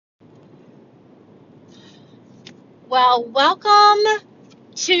Well, welcome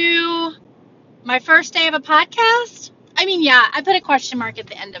to my first day of a podcast. Yeah, I put a question mark at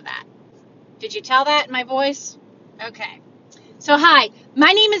the end of that. Did you tell that in my voice? Okay. So, hi,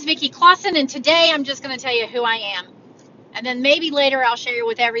 my name is Vickie Closson, and today I'm just going to tell you who I am. And then maybe later I'll share you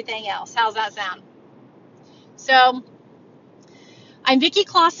with everything else. How's that sound? So, I'm Vickie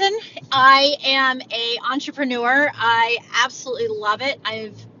Closson. I am a entrepreneur. I absolutely love it.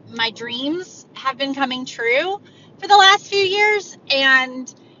 My dreams have been coming true for the last few years,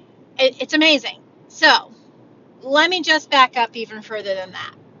 and it's amazing. So, let me just back up even further than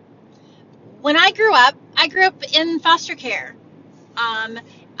that. When I grew up in foster care.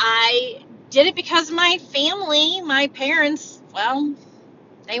 I did it because my family, my parents, well,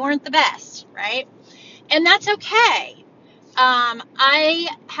 they weren't the best, right? And that's okay. I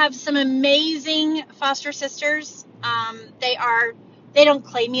have some amazing foster sisters. They don't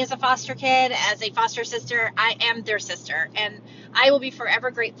claim me as a foster kid, as a foster sister. I am their sister, and I will be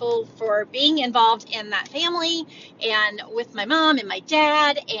forever grateful for being involved in that family and with my mom and my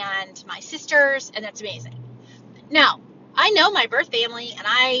dad and my sisters, and that's amazing. Now, I know my birth family, and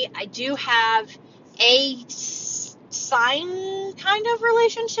I do have a sign kind of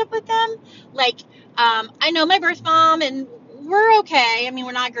relationship with them. Like, I know my birth mom, and we're okay.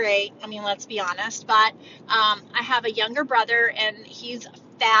 We're not great. Let's be honest. But I have a younger brother, and he's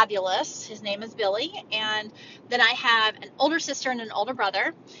fabulous. His name is Billy. And then I have an older sister and an older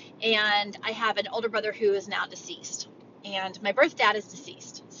brother. And I have an older brother who is now deceased. And my birth dad is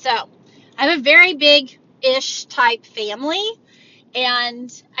deceased. So I have a very big ish type family.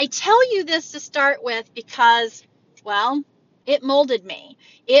 And I tell you this to start with because, well, it molded me.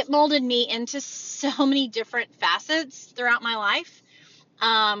 It molded me into so many different facets throughout my life.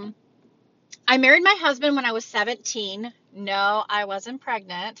 Um, I married my husband when I was 17. No, I wasn't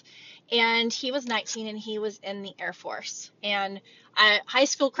pregnant. And he was 19 and he was in the Air Force. And high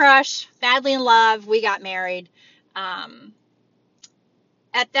school crush, badly in love, we got married. Um,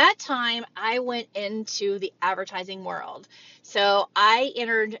 at that time, I went into the advertising world. So I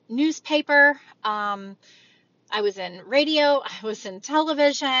entered newspaper. I was in radio. I was in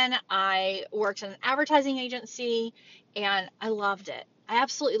television. I worked in an advertising agency, and I loved it. I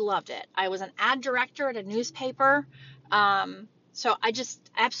absolutely loved it. I was an ad director at a newspaper. So I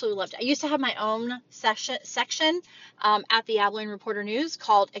absolutely loved it. I used to have my own section at the Abilene Reporter News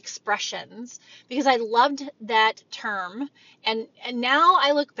called Expressions because I loved that term. And now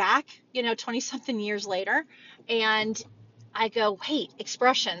I look back, 20 something years later, and I go, wait,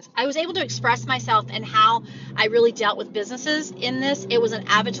 expressions. I was able to express myself and how I really dealt with businesses in this. It was an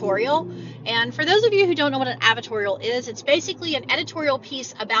advertorial. And for those of you who don't know what an advertorial is, it's basically an editorial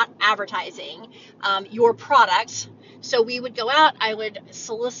piece about advertising your product. So we would go out, I would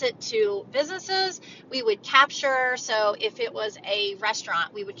solicit to businesses, we would capture, so if it was a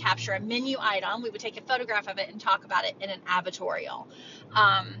restaurant, we would capture a menu item, we would take a photograph of it and talk about it in an advertorial.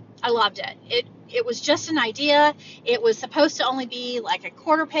 I loved it. It was just an idea. It was supposed to only be like a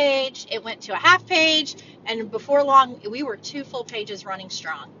quarter page. It went to a half page, and before long, we were 2 full pages running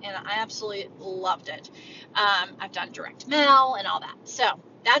strong, and I absolutely loved it. I've done direct mail and all that. So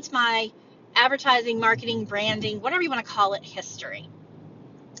that's my advertising, marketing, branding, whatever you want to call it, history.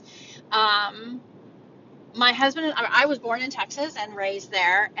 My husband and I was born in Texas and raised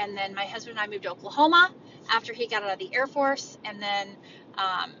there, and then my husband and I moved to Oklahoma after he got out of the Air Force, and then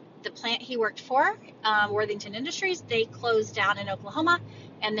the plant he worked for, Worthington Industries, they closed down in Oklahoma,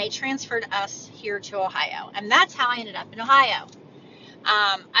 and they transferred us here to Ohio, and that's how I ended up in Ohio.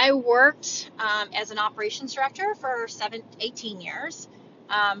 I worked as an operations director for 18 years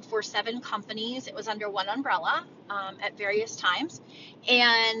for 7 companies. It was under one umbrella at various times,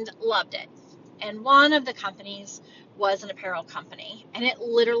 and loved it. And one of the companies was an apparel company, and it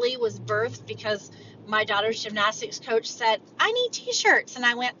literally was birthed because my daughter's gymnastics coach said, I need t-shirts, and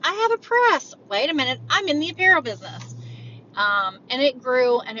I went, I have a press. Wait a minute, I'm in the apparel business. And it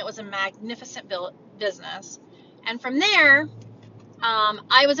grew, and it was a magnificent business. And from there,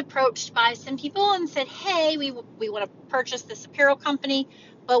 I was approached by some people and said, hey, we want to purchase this apparel company,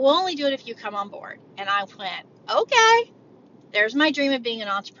 but we'll only do it if you come on board. And I went, okay, there's my dream of being an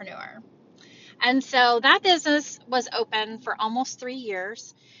entrepreneur. And so that business was open for almost 3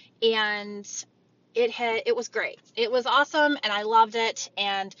 years, and it was great. It was awesome, and I loved it.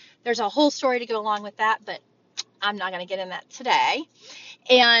 And there's a whole story to go along with that, but I'm not going to get in that today.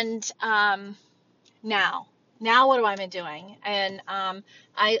 And now what am I doing? And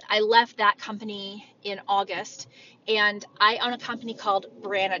I left that company in August, and I own a company called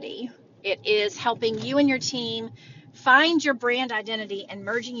Branity. It is helping you and your team find your brand identity and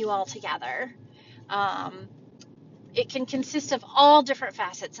merging you all together. it can consist of all different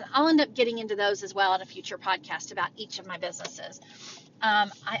facets, and I'll end up getting into those as well in a future podcast about each of my businesses.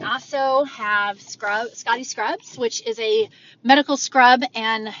 I also have Scotty Scrubs, which is a medical scrub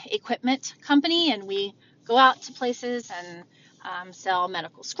and equipment company, and we go out to places and sell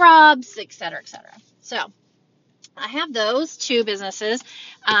medical scrubs, et cetera, et cetera. So I have those two businesses.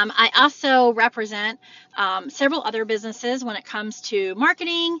 I also represent several other businesses when it comes to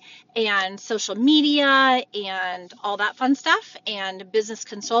marketing and social media and all that fun stuff, and business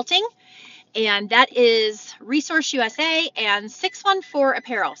consulting. And that is Resource USA and 614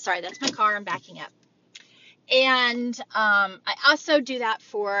 Apparel. Sorry, that's my car. I'm backing up. And I also do that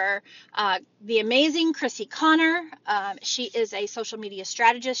for the amazing Chrissy Connor. She is a social media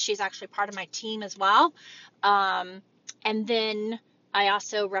strategist. She's actually part of my team as well. And then I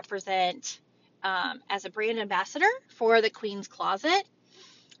also represent as a brand ambassador for the Queen's Closet.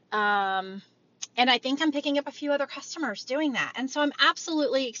 And I think I'm picking up a few other customers doing that. And so I'm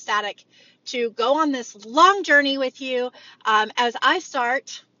absolutely ecstatic to go on this long journey with you as I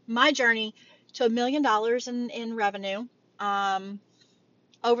start my journey to $1 million in revenue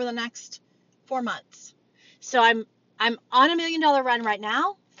over the next 4 months. So I'm on $1 million run right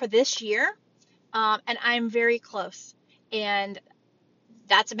now for this year, and I'm very close. And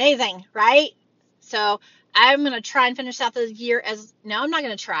that's amazing, right? So I'm going to try and finish out the year no, I'm not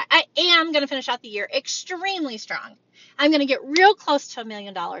going to try. I am going to finish out the year extremely strong. I'm going to get real close to $1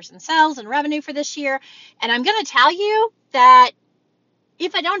 million in sales and revenue for this year. And I'm going to tell you that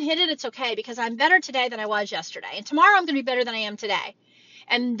if I don't hit it, it's okay, because I'm better today than I was yesterday. And tomorrow I'm going to be better than I am today.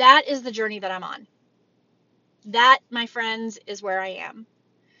 And that is the journey that I'm on. That, my friends, is where I am.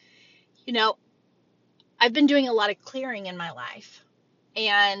 You know, I've been doing a lot of clearing in my life.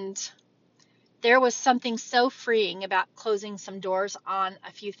 And there was something so freeing about closing some doors on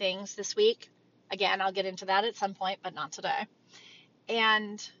a few things this week. Again, I'll get into that at some point, but not today.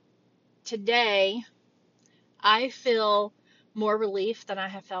 And today, I feel more relief than I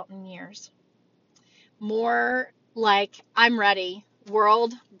have felt in years. More like, I'm ready.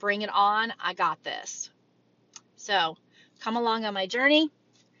 World, bring it on. I got this. So come along on my journey,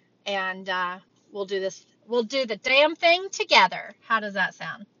 and we'll do this. We'll do the damn thing together. How does that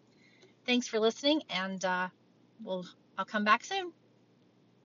sound? Thanks for listening, and I'll come back soon.